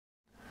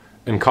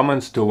In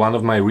comments to one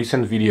of my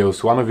recent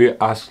videos, one of you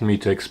asked me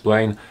to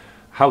explain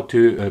how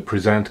to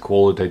present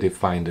qualitative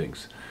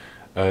findings.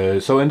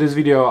 So in this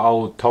video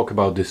I'll talk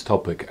about this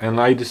topic,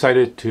 and I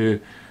decided to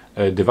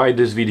divide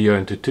this video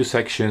into two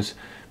sections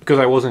because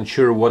I wasn't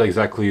sure what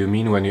exactly you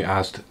mean when you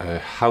asked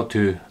how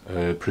to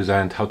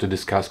present, how to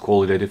discuss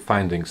qualitative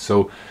findings.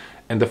 So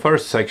in the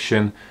first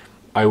section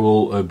I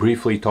will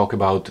briefly talk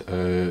about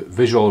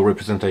visual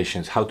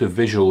representations, how to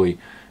visually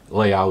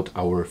lay out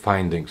our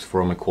findings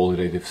from a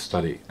qualitative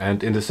study.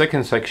 And in the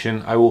second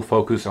section I will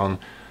focus on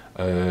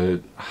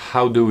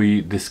how do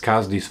we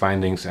discuss these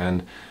findings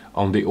and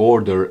on the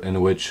order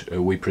in which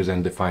we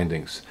present the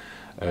findings.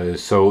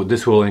 So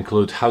this will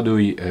include how do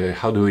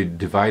we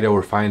divide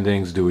our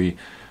findings. Do we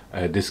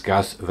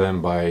discuss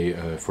them by,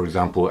 for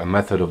example, a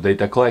method of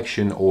data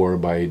collection, or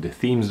by the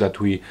themes that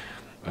we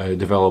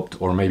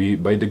developed, or maybe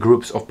by the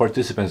groups of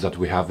participants that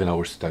we have in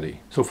our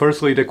study. So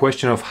firstly, the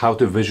question of how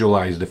to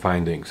visualize the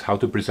findings, how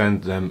to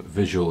present them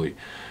visually.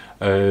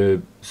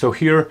 So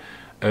here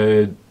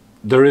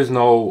there is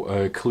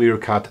no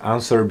clear-cut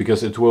answer,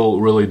 because it will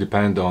really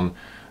depend on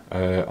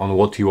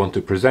what you want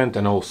to present,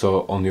 and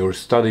also on your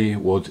study,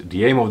 what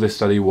the aim of the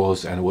study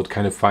was, and what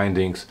kind of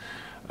findings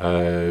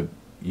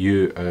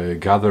you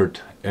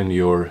gathered in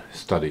your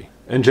study.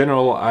 In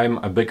general, I'm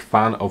a big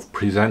fan of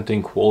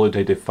presenting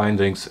qualitative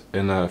findings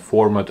in a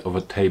format of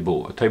a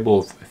table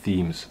of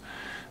themes.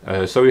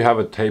 So you have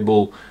a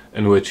table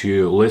in which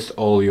you list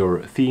all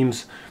your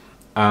themes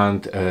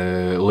and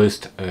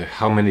list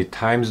how many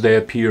times they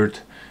appeared,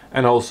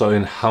 and also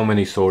in how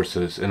many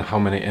sources, in how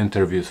many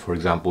interviews, for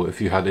example, if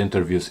you had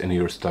interviews in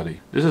your study.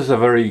 This is a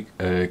very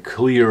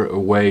clear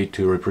way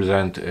to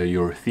represent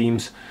your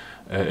themes.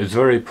 It's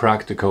very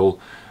practical.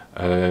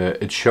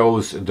 It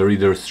shows the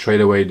reader straight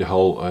away the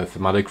whole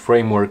thematic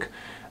framework,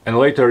 and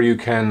later you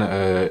can,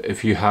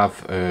 if you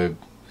have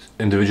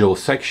individual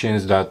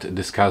sections that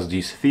discuss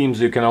these themes,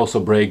 you can also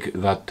break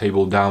that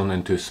table down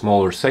into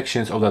smaller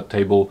sections of that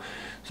table.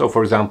 So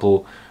for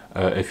example,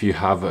 if you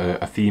have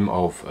a theme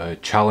of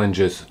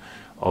challenges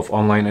of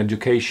online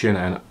education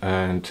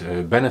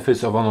and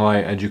benefits of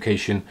online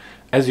education,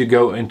 as you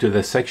go into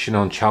the section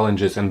on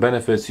challenges and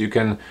benefits, you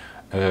can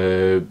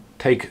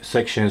take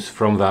sections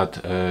from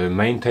that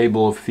main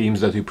table of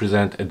themes that you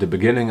present at the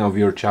beginning of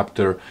your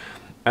chapter,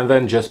 and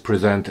then just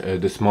present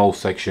the small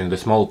section, the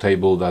small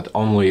table that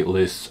only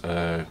lists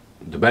the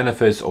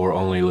benefits or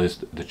only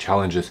lists the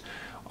challenges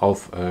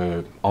of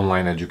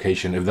online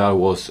education, if that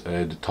was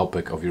the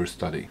topic of your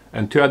study.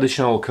 And two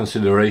additional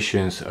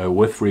considerations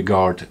with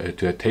regard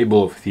to a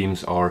table of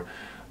themes are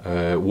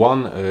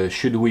one,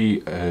 should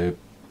we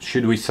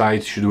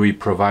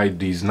provide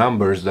these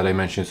numbers that I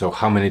mentioned, so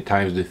how many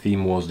times the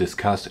theme was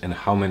discussed and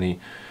how many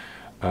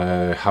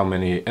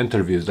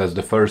interviews? That's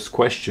the first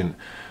question.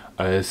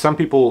 Some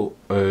people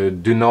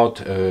do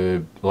not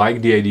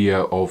like the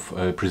idea of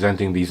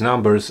presenting these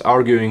numbers,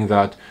 arguing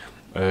that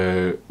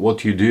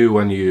what you do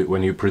when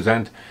you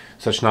present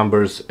such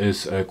numbers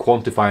is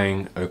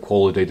quantifying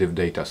qualitative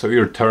data. So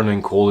you're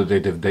turning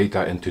qualitative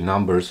data into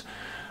numbers.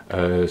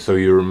 So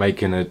you're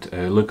making it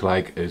look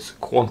like it's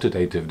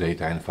quantitative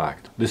data, in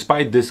fact.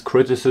 Despite this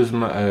criticism,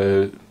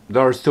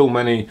 there are still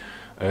many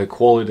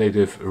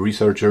qualitative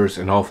researchers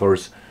and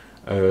authors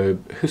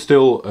who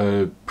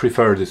still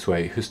prefer this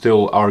way, who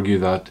still argue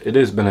that it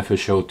is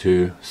beneficial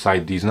to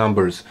cite these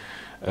numbers.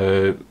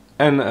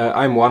 And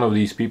I'm one of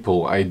these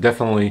people. I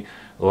definitely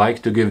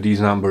like to give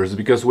these numbers,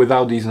 because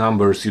without these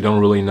numbers you don't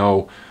really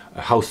know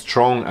how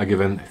strong a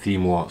given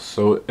theme was.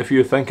 So if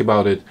you think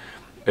about it,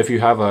 if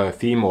you have a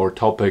theme or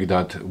topic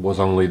that was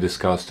only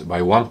discussed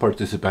by one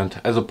participant,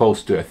 as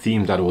opposed to a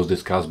theme that was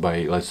discussed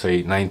by, let's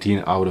say,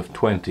 19 out of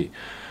 20,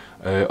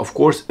 of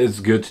course it's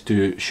good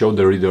to show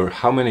the reader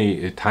how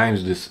many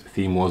times this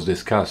theme was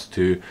discussed,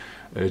 to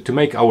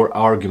make our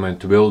argument,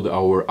 to build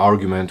our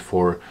argument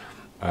for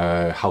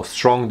how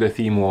strong the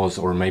theme was,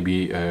 or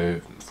maybe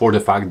for the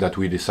fact that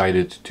we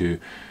decided to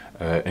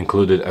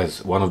include it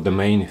as one of the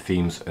main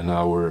themes in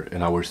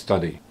our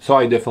study. So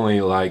I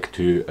definitely like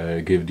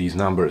to give these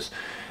numbers.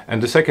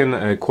 And the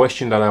second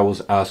question that I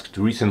was asked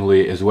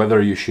recently is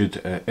whether you should,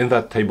 in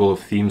that table of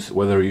themes,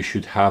 whether you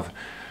should have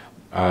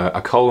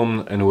a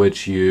column in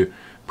which you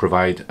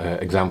provide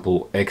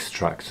example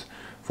extracts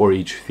for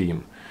each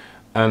theme.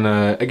 And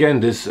again,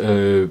 this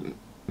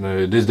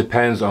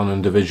depends on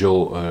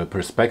individual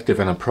perspective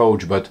and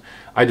approach, but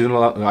I do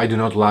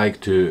not like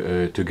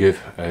to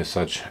give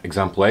such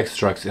example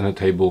extracts in a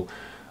table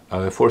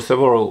for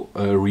several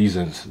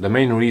reasons. The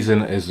main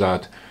reason is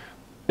that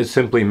it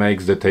simply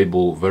makes the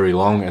table very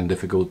long and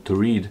difficult to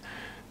read.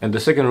 And the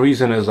second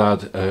reason is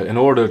that in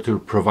order to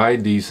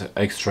provide these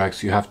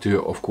extracts, you have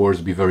to, of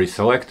course, be very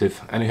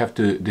selective, and you have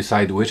to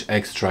decide which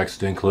extracts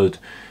to include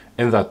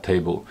in that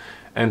table.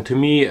 And to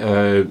me,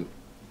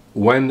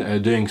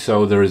 when doing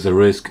so, there is a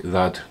risk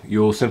that you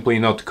will simply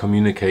not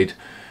communicate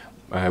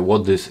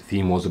what this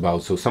theme was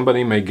about. So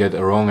somebody may get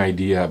a wrong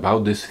idea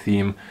about this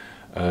theme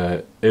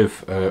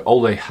if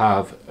all they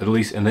have, at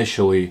least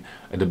initially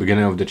at the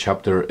beginning of the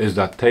chapter, is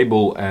that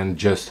table, and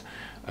just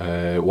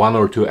one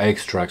or two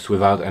extracts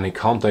without any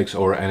context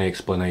or any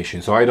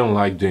explanation. So I don't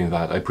like doing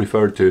that. I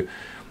prefer to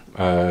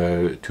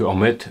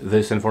omit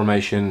this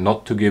information,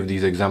 not to give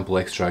these example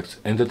extracts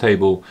in the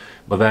table,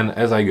 but then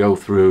as I go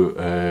through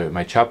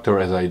my chapter,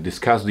 as I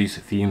discuss these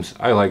themes,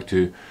 I like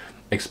to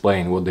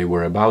explain what they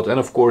were about, and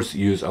of course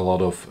use a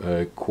lot of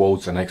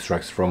quotes and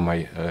extracts from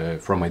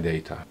my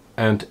data.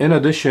 And in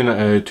addition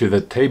to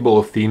the table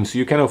of themes,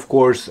 you can of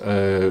course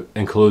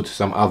include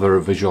some other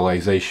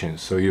visualizations.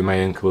 So you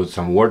may include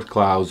some word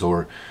clouds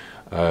or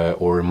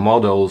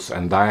models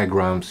and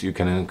diagrams. You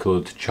can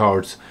include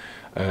charts,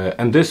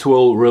 and this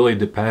will really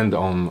depend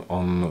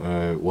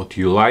on what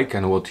you like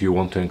and what you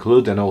want to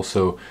include, and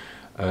also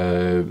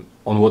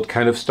on what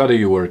kind of study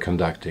you were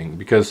conducting,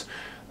 because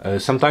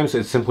sometimes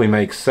it simply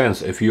makes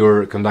sense if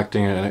you're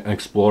conducting an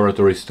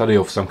exploratory study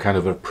of some kind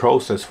of a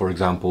process, for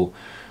example.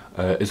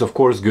 It's of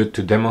course good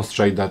to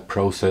demonstrate that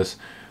process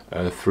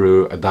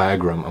through a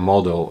diagram, a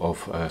model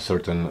of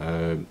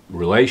certain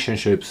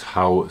relationships,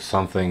 how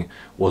something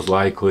was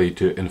likely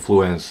to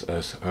influence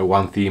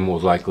one theme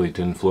was likely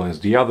to influence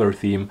the other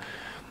theme,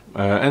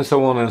 and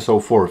so on and so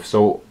forth.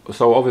 So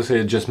obviously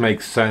it just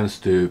makes sense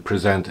to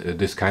present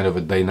this kind of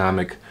a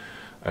dynamic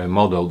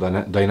model,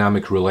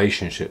 dynamic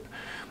relationship,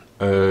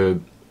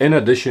 in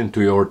addition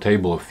to your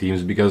table of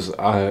themes, because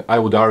I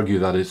would argue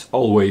that it's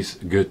always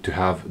good to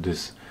have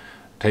this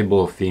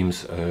table of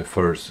themes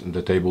first,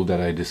 the table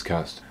that I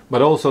discussed.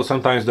 But also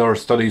sometimes there are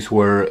studies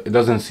where it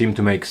doesn't seem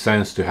to make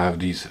sense to have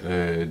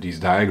these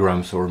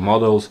diagrams or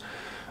models,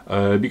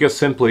 because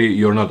simply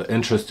you're not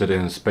interested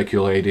in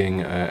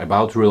speculating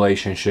about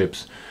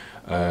relationships.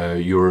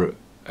 To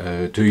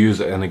use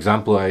an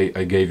example I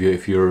gave you,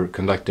 if you're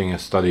conducting a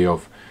study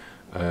of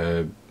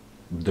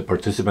the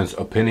participants'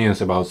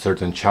 opinions about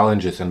certain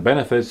challenges and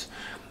benefits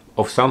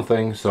of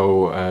something,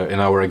 so in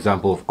our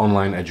example of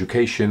online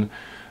education,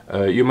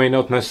 you may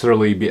not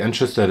necessarily be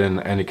interested in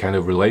any kind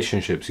of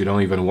relationships. You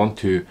don't even want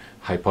to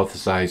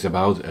hypothesize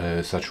about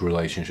such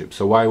relationships.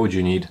 So why would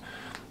you need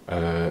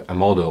a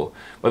model?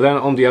 But then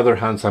on the other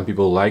hand, some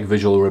people like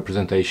visual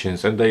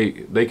representations, and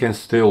they can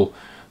still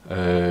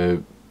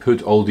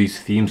put all these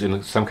themes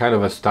in some kind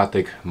of a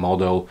static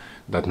model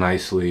that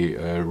nicely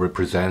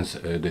represents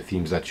the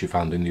themes that you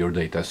found in your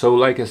data. So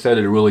like I said,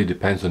 it really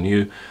depends on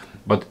you,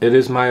 but it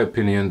is my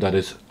opinion that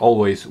it's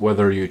always,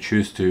 whether you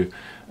choose to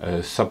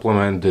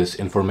supplement this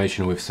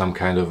information with some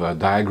kind of a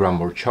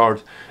diagram or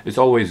chart, it's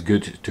always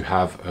good to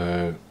have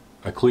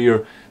a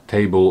clear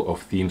table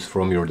of themes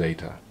from your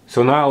data.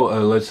 So now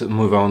let's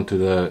move on to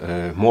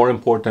the more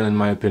important, in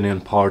my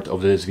opinion, part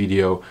of this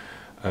video.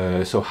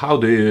 So how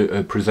do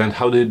you present,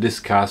 how do you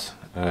discuss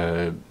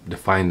the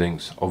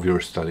findings of your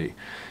study?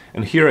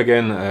 And here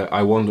again,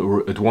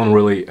 it won't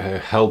really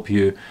help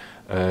you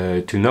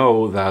to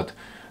know that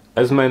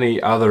as many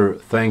other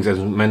things, as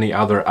many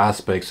other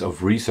aspects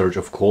of research,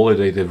 of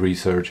qualitative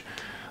research,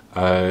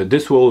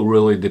 this will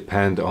really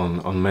depend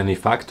on many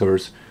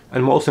factors,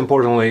 and most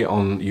importantly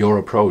on your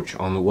approach,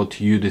 on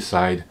what you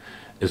decide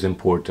is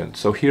important.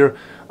 So here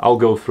I'll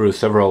go through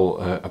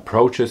several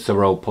approaches,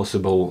 several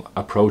possible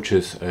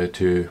approaches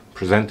to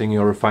presenting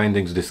your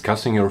findings,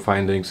 discussing your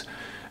findings,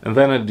 and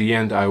then at the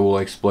end I will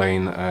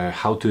explain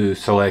how to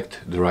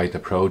select the right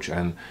approach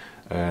and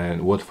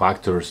what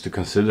factors to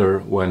consider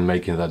when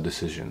making that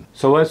decision.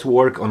 So let's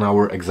work on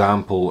our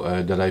example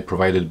that I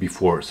provided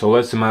before. So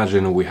let's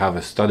imagine we have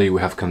a study,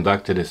 we have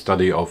conducted a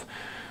study of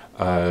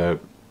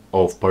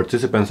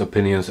participants'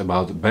 opinions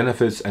about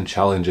benefits and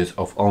challenges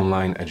of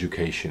online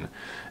education.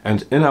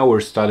 And in our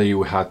study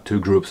we had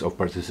two groups of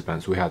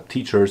participants. We had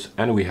teachers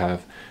and we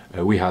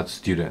had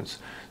students.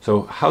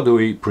 So how do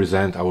we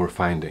present our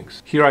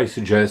findings? Here I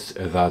suggest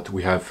that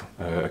we have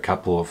a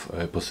couple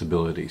of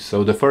possibilities.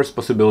 So the first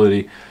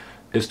possibility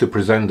is to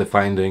present the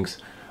findings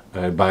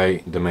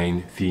by the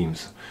main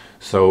themes.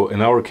 So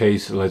in our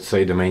case, let's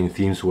say the main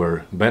themes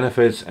were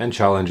benefits and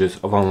challenges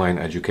of online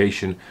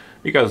education,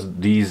 because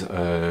these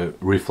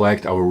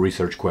reflect our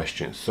research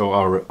questions. So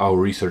our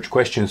research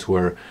questions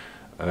were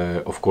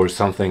of course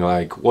something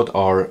like, what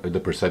are the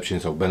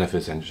perceptions of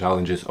benefits and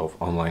challenges of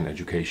online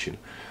education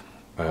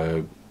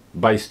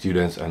by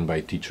students and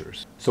by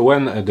teachers. So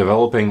when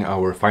developing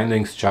our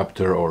findings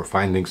chapter or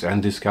findings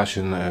and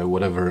discussion,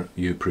 whatever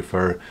you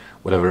prefer,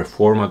 whatever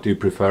format you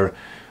prefer,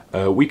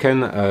 we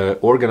can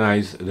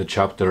organize the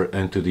chapter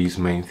into these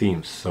main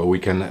themes. So we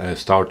can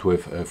start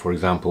with, for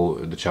example,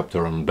 the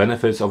chapter on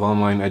benefits of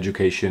online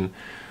education,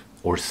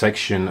 or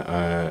section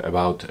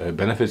about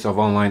benefits of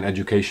online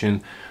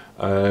education,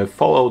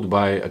 followed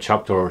by a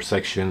chapter or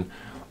section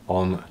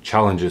on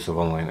challenges of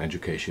online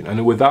education.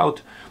 And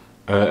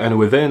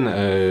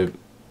within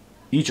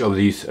each of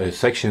these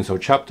sections or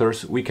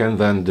chapters, we can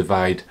then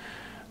divide,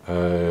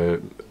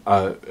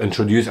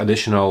 introduce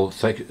additional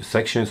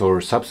sections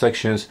or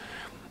subsections.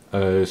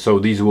 So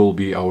these will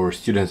be our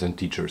students and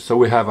teachers. So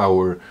we have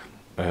our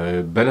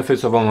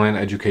benefits of online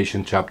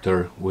education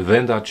chapter.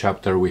 Within that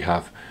chapter we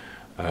have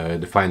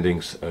the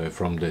findings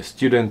from the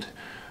student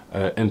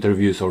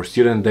interviews or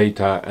student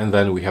data, and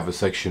then we have a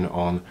section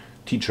on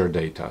teacher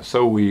data.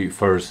 So we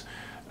first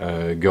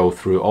go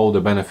through all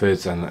the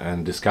benefits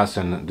and discuss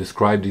and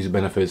describe these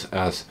benefits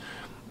as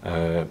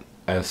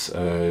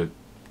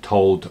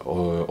told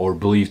or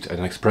believed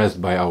and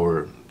expressed by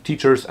our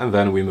teachers, and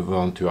then we move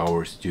on to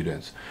our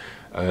students.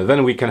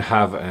 Then we can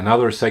have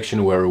another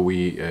section where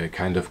we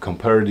kind of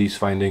compare these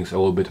findings a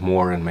little bit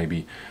more and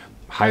maybe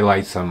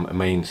highlight some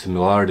main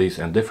similarities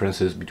and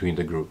differences between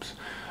the groups.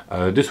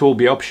 This will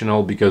be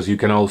optional because you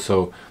can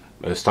also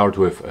start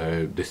with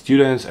the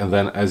students, and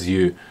then as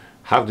you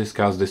have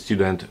discussed the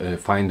student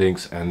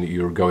findings and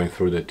you're going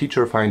through the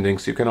teacher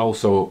findings, you can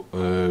also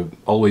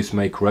always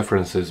make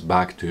references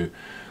back to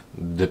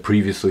the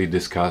previously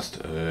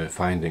discussed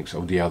findings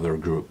of the other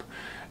group.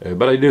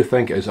 But I do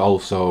think it's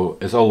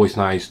always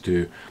nice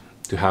to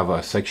have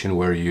a section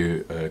where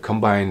you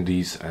combine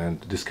these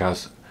and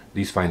discuss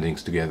these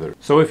findings together.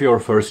 So if your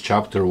first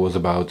chapter was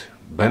about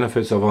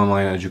benefits of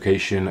online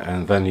education,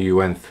 and then you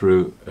went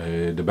through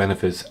the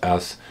benefits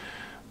as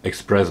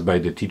expressed by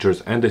the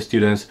teachers and the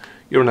students,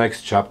 your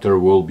next chapter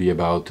will be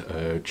about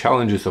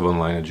challenges of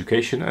online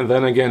education, and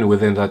then again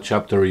within that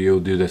chapter you'll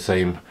do the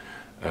same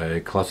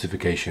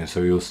classification.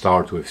 So you'll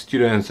start with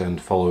students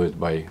and follow it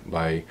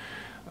by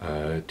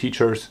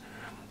teachers,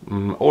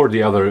 or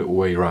the other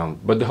way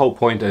around. But the whole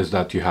point is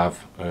that you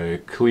have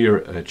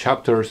clear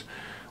chapters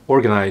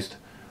organized,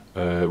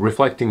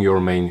 reflecting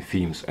your main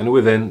themes, and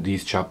within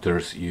these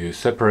chapters you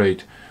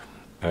separate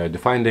the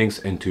findings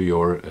into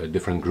your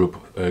different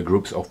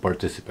groups of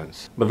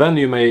participants. But then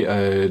you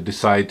may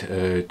decide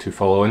to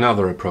follow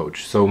another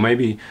approach. So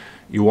maybe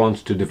you want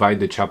to divide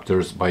the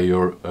chapters by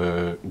your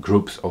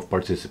groups of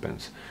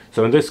participants.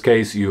 So in this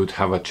case you would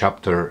have a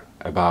chapter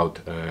about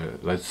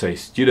let's say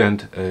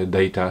student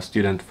data,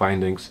 student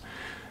findings.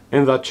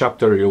 In that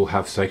chapter you'll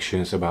have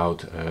sections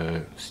about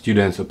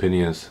students'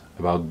 opinions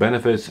about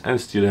benefits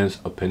and students'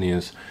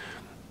 opinions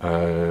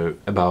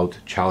about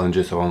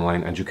challenges of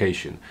online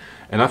education.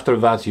 And after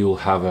that you'll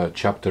have a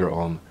chapter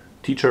on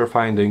teacher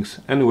findings,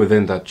 and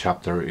within that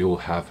chapter you'll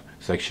have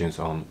sections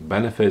on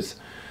benefits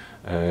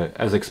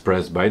as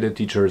expressed by the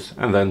teachers,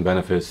 and then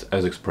benefits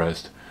as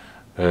expressed,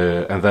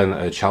 and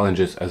then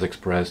challenges as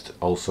expressed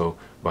also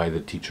by the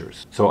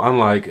teachers. So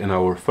unlike in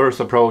our first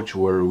approach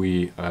where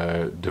we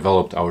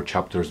developed our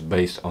chapters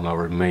based on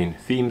our main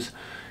themes,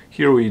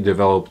 here we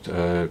developed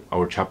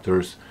our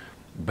chapters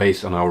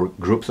based on our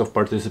groups of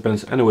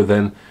participants, and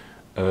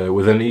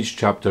within each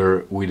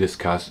chapter we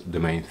discuss the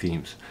main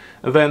themes.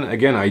 And then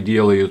again,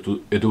 ideally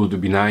it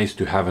would be nice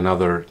to have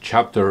another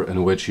chapter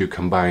in which you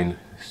combine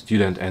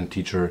student and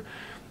teacher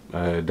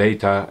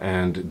data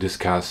and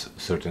discuss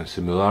certain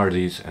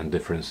similarities and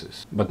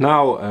differences. But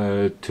now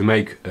to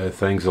make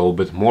things a little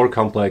bit more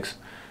complex,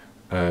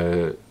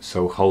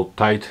 so hold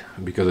tight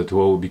because it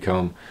will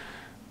become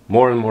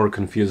more and more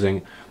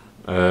confusing.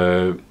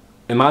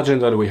 Imagine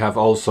that we have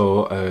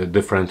also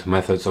different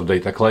methods of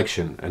data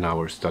collection in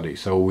our study.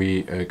 So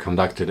we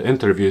conducted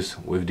interviews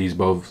with these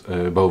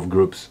both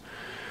groups,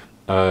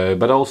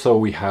 but also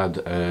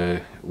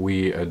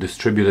we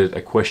distributed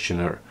a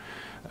questionnaire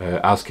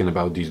asking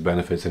about these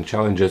benefits and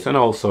challenges, and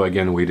also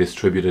again we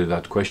distributed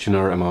that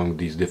questionnaire among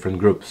these different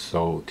groups,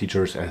 so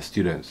teachers and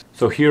students.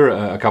 So here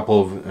a couple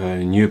of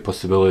new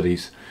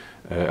possibilities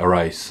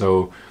arise.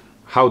 So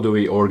how do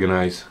we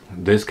organize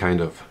this kind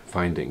of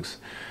findings?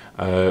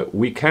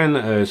 We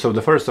can, so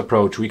the first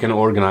approach, we can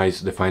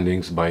organize the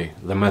findings by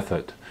the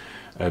method,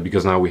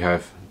 because now we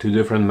have two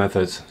different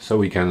methods. So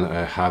we can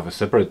have a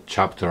separate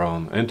chapter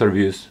on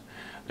interviews,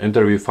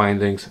 interview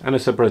findings, and a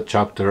separate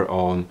chapter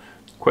on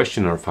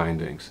questionnaire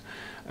findings.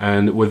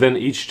 And within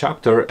each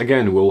chapter,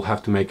 again, we'll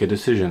have to make a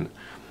decision.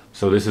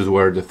 So this is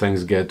where the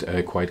things get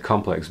quite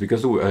complex,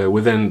 because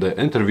within the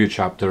interview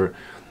chapter,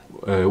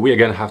 we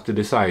again have to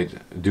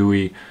decide, do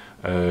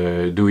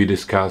we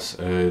discuss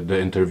the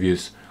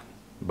interviews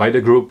by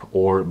the group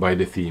or by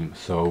the theme.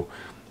 So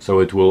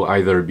it will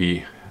either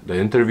be the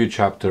interview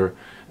chapter,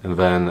 and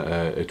then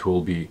it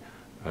will be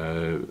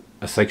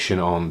a section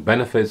on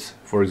benefits,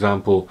 for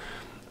example,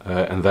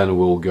 and then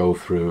we'll go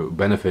through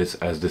benefits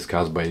as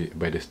discussed by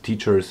the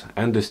teachers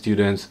and the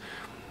students,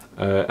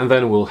 and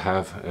then we'll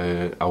have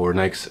our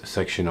next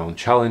section on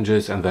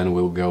challenges, and then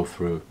we'll go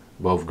through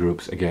both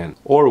groups again.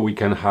 Or we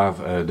can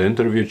have the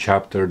interview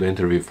chapter, the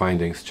interview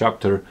findings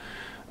chapter,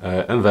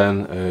 and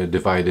then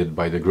divided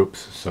by the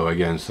groups. So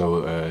again,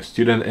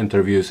 student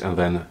interviews and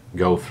then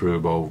go through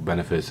both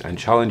benefits and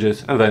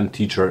challenges, and then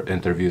teacher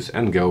interviews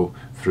and go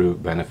through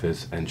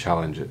benefits and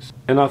challenges.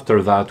 And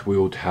after that we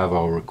would have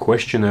our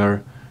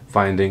questionnaire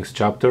findings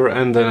chapter,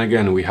 and then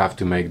again we have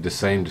to make the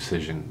same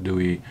decision. Do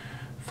we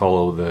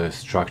follow the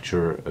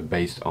structure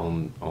based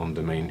on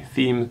the main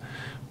theme,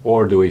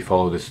 or do we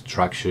follow the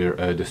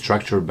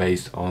structure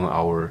based on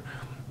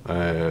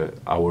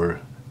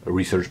our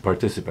research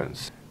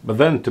participants? But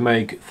then to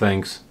make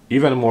things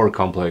even more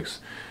complex,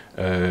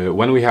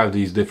 when we have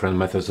these different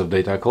methods of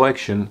data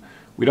collection,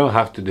 we don't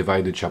have to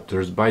divide the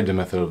chapters by the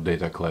method of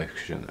data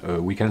collection.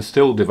 We can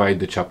still divide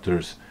the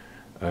chapters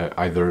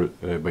either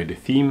by the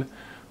theme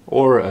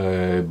or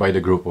by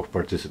the group of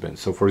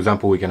participants. So for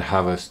example, we can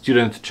have a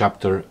student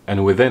chapter,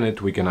 and within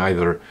it we can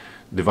either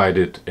divide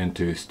it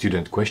into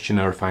student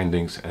questionnaire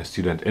findings and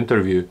student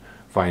interview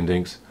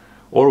findings,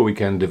 or we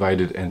can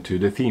divide it into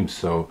the themes,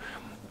 so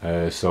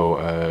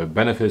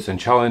benefits and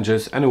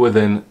challenges, and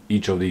within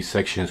each of these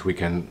sections we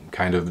can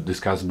kind of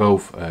discuss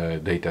both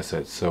data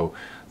sets. So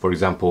for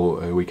example,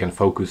 we can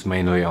focus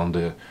mainly on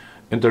the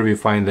interview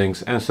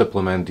findings and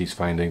supplement these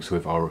findings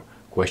with our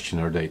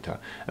questionnaire data,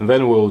 and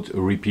then we'll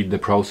repeat the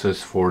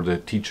process for the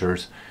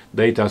teachers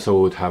data. So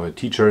we would have a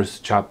teachers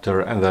chapter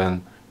and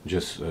then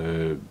just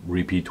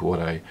repeat what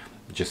I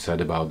just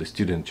said about the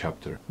student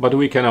chapter. But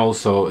we can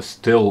also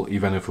still,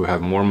 even if we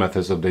have more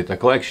methods of data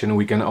collection,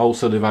 we can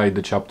also divide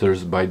the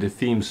chapters by the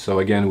themes. So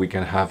again, we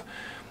can have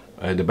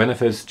the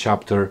benefits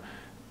chapter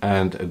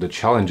and the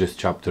challenges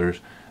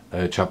chapters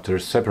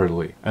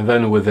separately, and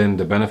then within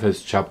the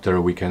benefits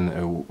chapter we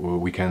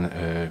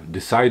can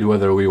decide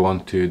whether we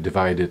want to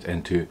divide it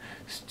into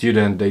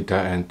student data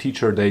and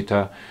teacher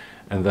data,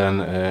 and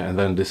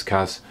then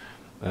discuss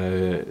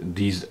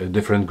these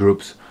different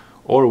groups,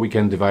 or we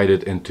can divide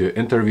it into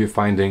interview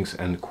findings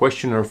and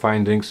questionnaire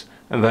findings,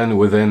 and then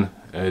within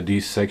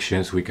these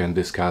sections we can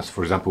discuss,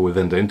 for example,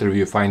 within the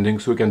interview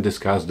findings we can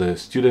discuss the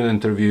student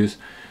interviews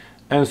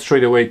and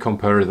straight away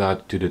compare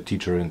that to the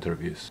teacher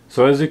interviews.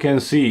 So as you can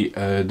see,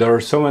 there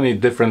are so many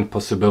different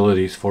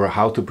possibilities for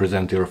how to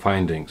present your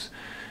findings.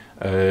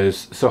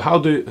 So how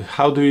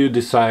do you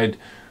decide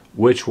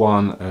which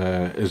one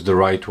is the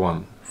right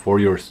one for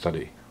your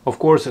study? Of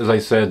course, as I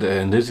said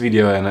in this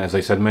video, and as I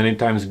said many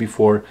times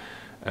before,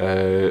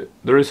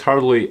 there is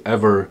hardly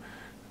ever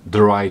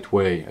the right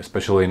way,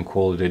 especially in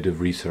qualitative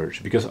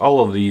research, because all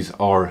of these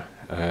are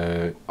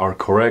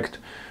correct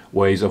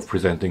ways of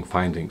presenting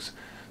findings.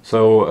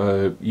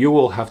 So you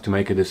will have to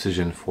make a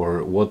decision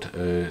for what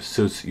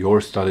suits your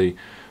study.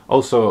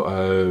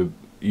 Also,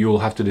 you will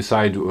have to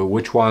decide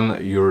which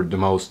one you're the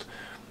most,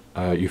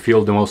 you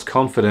feel the most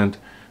confident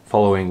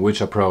following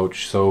which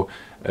approach. So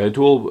it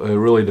will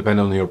really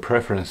depend on your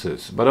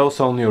preferences, but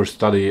also on your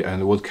study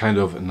and what kind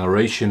of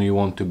narration you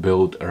want to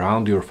build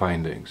around your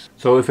findings.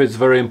 So if it's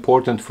very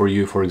important for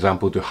you, for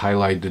example, to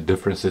highlight the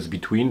differences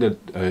between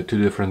the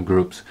two different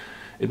groups,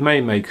 it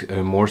may make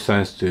more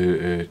sense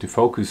to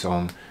focus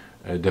on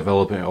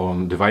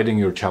dividing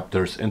your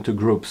chapters into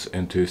groups,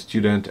 into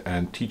student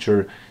and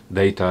teacher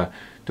data,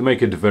 to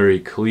make it very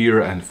clear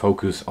and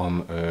focus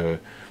on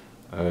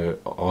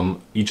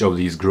each of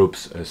these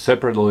groups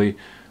separately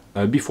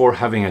before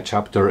having a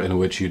chapter in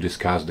which you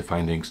discuss the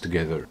findings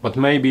together. But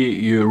maybe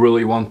you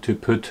really want to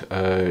put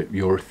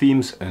your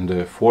themes in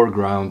the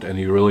foreground, and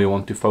you really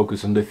want to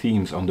focus on the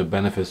themes, on the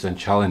benefits and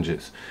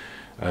challenges.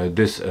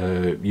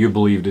 You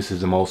believe this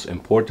is the most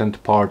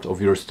important part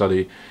of your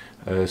study,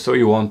 so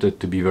you want it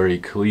to be very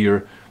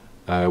clear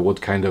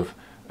what kind of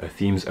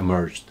themes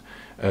emerged.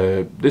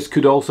 This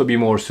could also be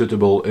more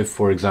suitable if,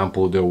 for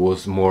example, there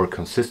was more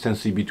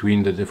consistency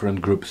between the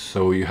different groups,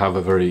 so you have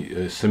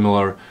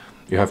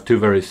you have two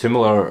very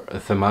similar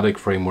thematic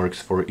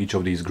frameworks for each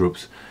of these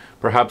groups.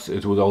 Perhaps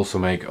it would also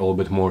make a little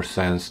bit more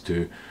sense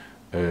to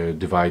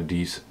divide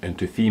these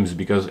into themes,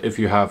 because if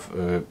you have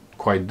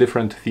quite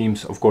different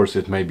themes, of course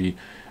it may be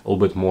a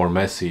little bit more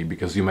messy,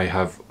 because you may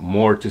have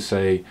more to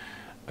say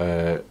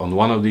on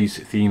one of these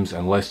themes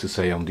and less to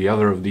say on the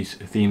other of these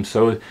themes.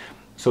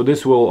 So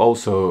this will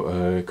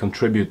also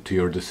contribute to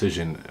your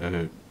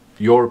decision,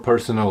 your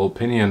personal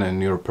opinion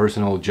and your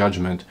personal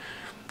judgment.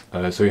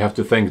 So you have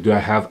to think, do I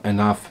have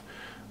enough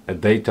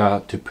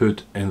data to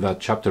put in that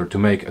chapter to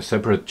make a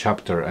separate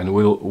chapter, and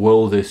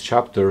will this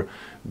chapter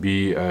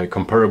be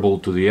comparable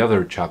to the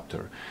other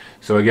chapter?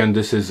 So again,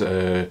 this is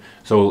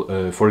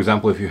for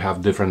example, if you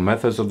have different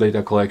methods of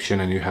data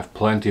collection and you have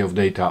plenty of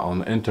data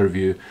on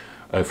interview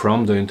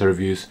from the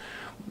interviews,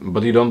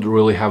 but you don't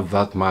really have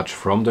that much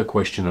from the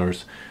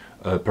questionnaires,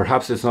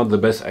 perhaps it's not the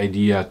best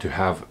idea to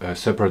have a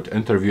separate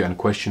interview and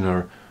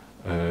questionnaire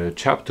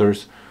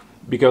chapters,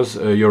 because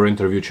your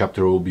interview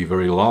chapter will be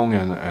very long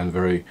and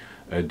very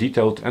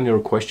detailed, and your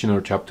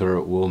questionnaire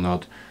chapter will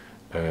not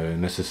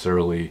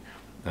necessarily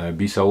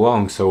be so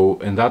long. So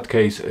in that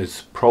case,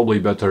 it's probably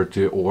better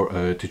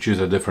to choose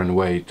a different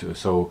way to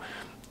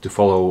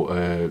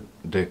follow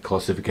the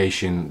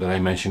classification that I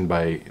mentioned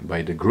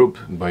by the group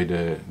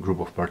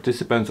of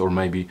participants, or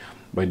maybe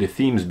by the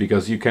themes,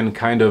 because you can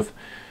kind of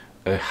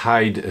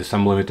hide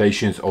some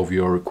limitations of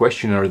your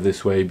questionnaire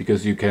this way,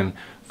 because you can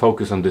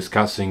focus on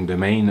discussing the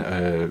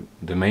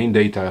main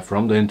data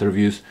from the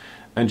interviews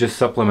and just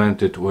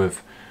supplement it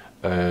with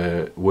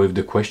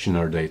the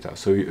questionnaire data.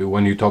 So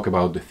when you talk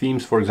about the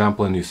themes, for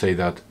example, and you say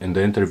that in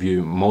the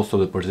interview most of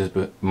the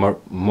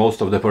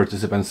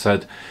participants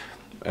said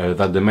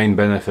that the main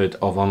benefit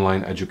of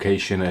online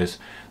education is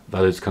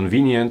that it's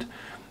convenient,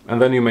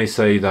 and then you may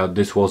say that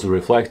this was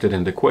reflected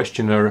in the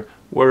questionnaire,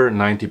 where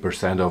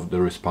 90% of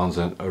the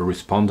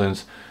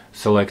respondents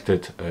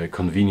selected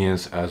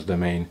convenience as the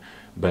main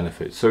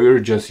benefit. So you're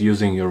just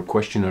using your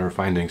questionnaire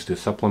findings to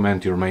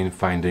supplement your main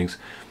findings,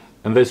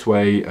 and this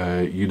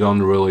way you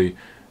don't really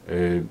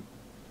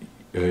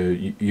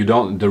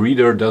the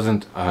reader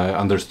doesn't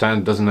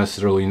understand, doesn't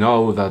necessarily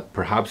know that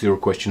perhaps your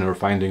questionnaire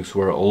findings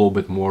were a little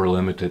bit more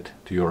limited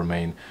to your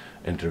main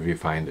interview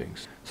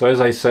findings. So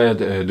as I said,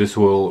 this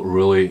will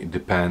really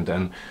depend,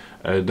 and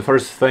the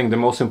first thing, the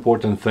most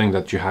important thing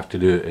that you have to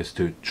do is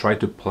to try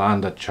to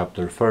plan that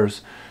chapter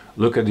first,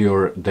 look at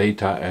your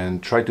data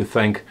and try to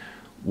think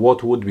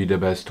what would be the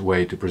best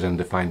way to present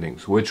the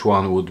findings, which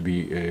one would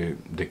be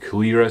the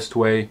clearest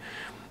way,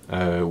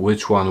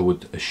 which one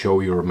would show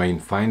your main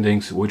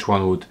findings, which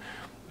one would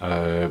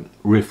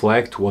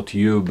reflect what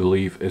you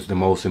believe is the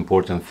most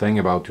important thing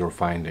about your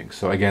findings.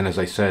 So again, as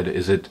I said,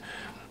 is it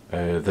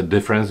the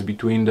difference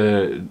between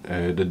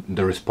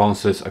the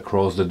responses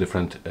across the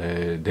different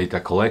data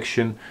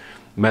collection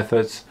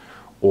methods,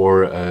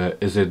 or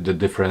is it the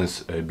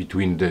difference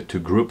between the two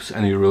groups,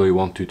 and you really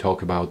want to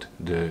talk about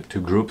the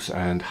two groups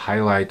and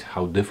highlight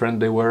how different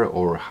they were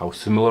or how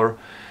similar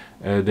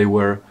they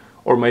were?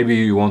 Or maybe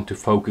you want to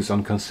focus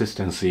on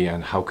consistency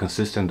and how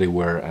consistent they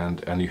were,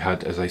 and you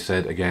had, as I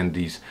said, again,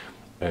 these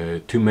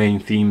two main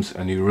themes,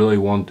 and you really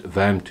want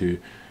them to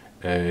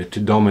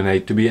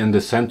dominate, to be in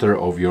the center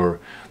of your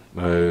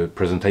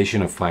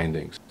presentation of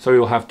findings. So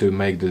you'll have to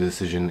make the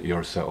decision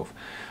yourself.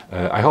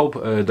 I hope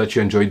that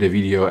you enjoyed the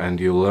video and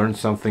you learned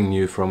something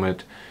new from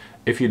it.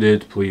 If you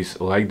did,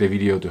 please like the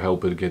video to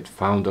help it get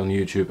found on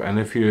YouTube, and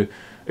if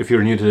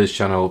you're new to this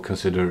channel,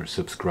 consider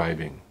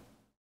subscribing.